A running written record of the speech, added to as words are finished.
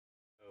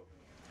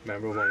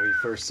Remember when we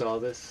first saw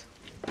this?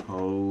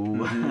 Oh.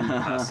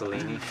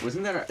 Pasolini.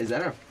 Is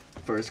that our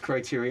first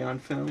Criterion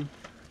film?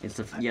 It's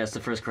the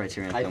first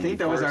Criterion film. I think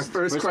that was our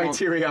first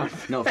Criterion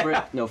film.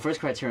 First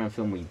Criterion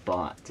film we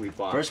bought.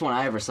 First one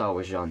I ever saw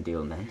was Jean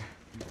Dielman.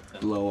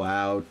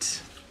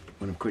 Blowout,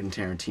 one of Quentin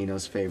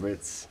Tarantino's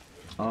favorites.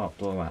 Oh,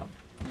 Blowout.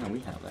 Yeah, we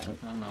have that.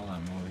 I don't know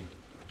that movie.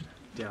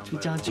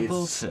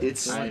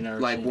 It's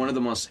like one of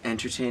the most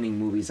entertaining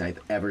movies I've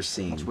ever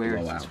seen. It's where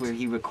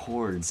he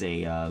records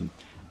a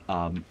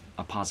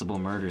possible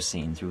murder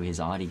scene through his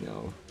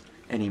audio.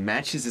 And he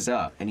matches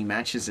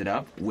it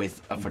up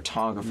with a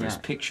photographer's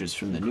pictures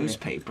from the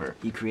newspaper.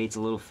 He creates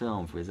a little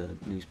film for the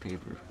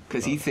newspaper.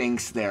 Because he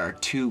thinks there are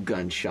 2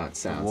 gunshot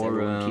sounds.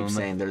 Everyone keeps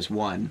saying there's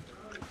one.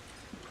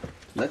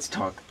 Let's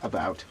talk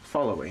about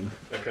following.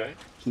 Okay.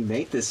 He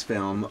made this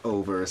film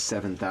over a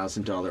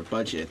 $7,000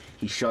 budget.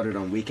 He shot it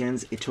on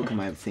weekends. It took him,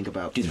 I think,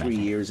 about 3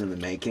 years in the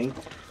making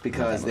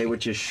because they would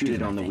just shoot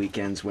it on the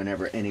weekends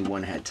whenever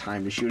anyone had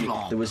time to shoot it.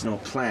 There was no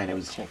plan.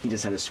 He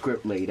just had a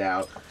script laid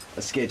out,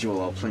 a schedule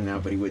all planned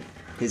out. But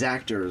his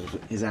actors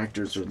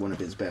were one of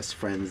his best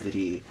friends that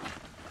he,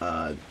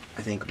 I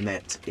think,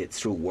 met it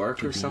through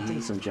work or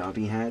something, some job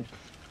he had.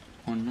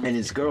 And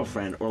his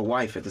girlfriend or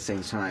wife at the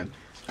same time,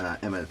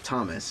 Emma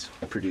Thomas,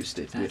 produced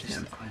it with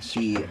him.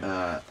 He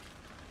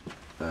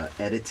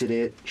edited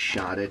it,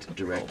 shot it,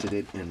 directed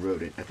it, and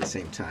wrote it at the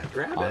same time.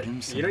 Grab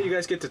it. You know you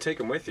guys get to take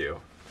them with you.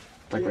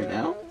 Like right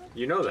now?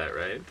 You know that,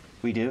 right?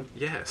 We do?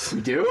 Yes. We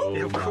do?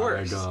 Yeah, of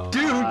course.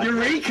 Dude,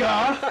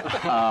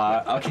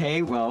 Eureka!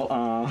 Okay,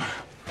 well,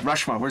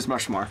 Rushmore. Where's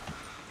Rushmore?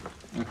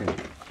 Okay.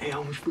 Hey,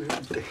 how much we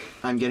have today?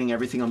 I'm getting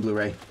everything on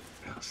Blu-ray.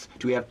 Yes.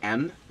 Do we have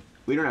M?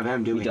 We don't have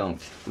M, do we? We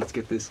don't. Let's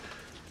get this.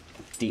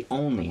 The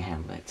only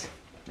Hamlet.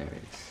 There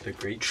it is. The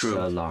great True.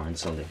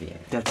 Laurence Olivier.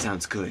 That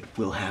sounds good.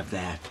 We'll have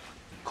that.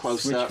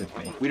 Close Switch up. with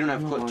me. We don't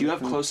have. Do you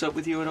have close up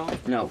with you at all?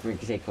 No, we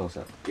can take close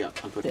up. Yeah.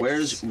 I'll put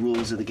Where's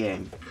rules of the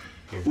game?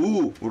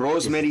 Ooh,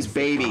 Rosemary's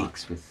Baby.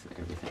 Box with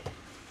everything.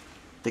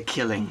 The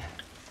Killing,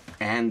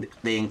 and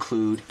they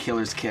include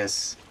Killer's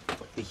Kiss,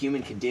 The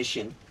Human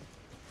Condition.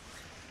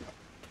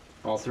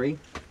 All 3?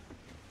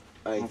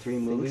 All 3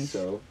 movies?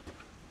 So.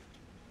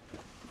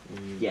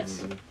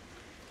 Yes.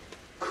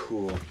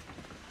 Cool.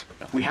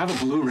 We have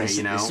a Blu-ray,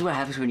 you know. This is what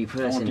happens when you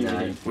put us in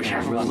We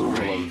have a run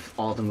Blu-ray of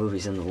all the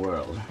movies in the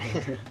world.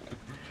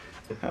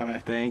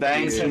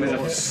 Thanks. It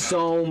was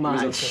so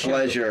much. It was a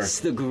pleasure. It's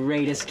the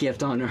greatest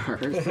gift on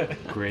earth.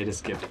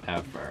 Greatest gift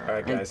ever. All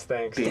right, guys.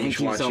 Thanks. Thank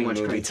you so much,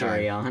 movie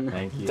Criterion.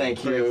 Thank you. Thank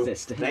For you.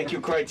 existing. Thank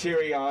you,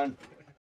 Criterion.